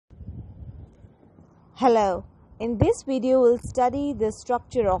Hello, in this video we'll study the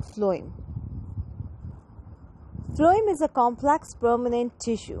structure of phloem. Phloem is a complex permanent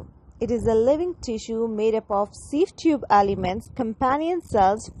tissue. It is a living tissue made up of sieve tube elements, companion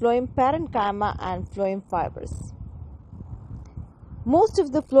cells, phloem parenchyma and phloem fibers. Most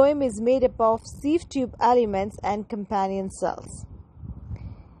of the phloem is made up of sieve tube elements and companion cells.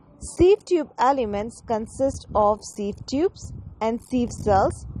 Sieve tube elements consist of sieve tubes and sieve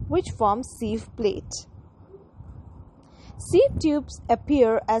cells, which form sieve plate. Sieve tubes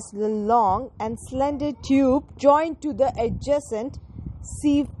appear as the long and slender tube joined to the adjacent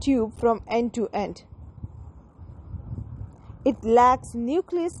sieve tube from end to end. It lacks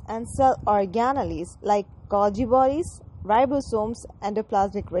nucleus and cell organelles like Golgi bodies, ribosomes, and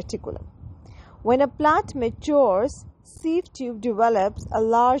endoplasmic reticulum. When a plant matures, sieve tube develops a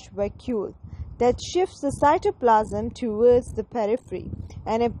large vacuole that shifts the cytoplasm towards the periphery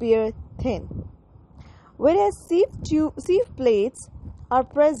and appear thin. Whereas sieve plates are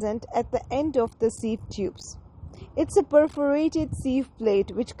present at the end of the sieve tubes. It's a perforated sieve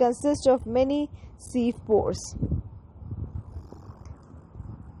plate which consists of many sieve pores.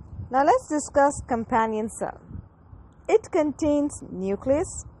 Now let's discuss companion cell. It contains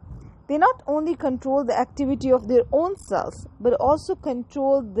nucleus. They not only control the activity of their own cells, but also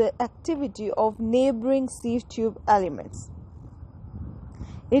control the activity of neighboring sieve tube elements.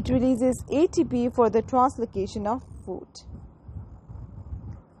 It releases ATP for the translocation of food.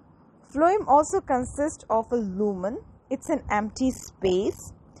 Phloem also consists of a lumen. It's an empty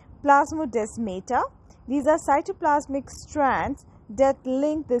space. Plasmodesmata. These are cytoplasmic strands that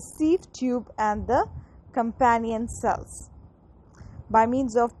link the sieve tube and the companion cells. By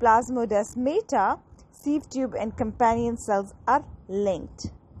means of plasmodesmata, sieve tube and companion cells are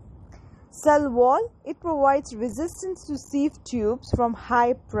linked. Cell wall, it provides resistance to sieve tubes from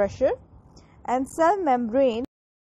high pressure, and cell membrane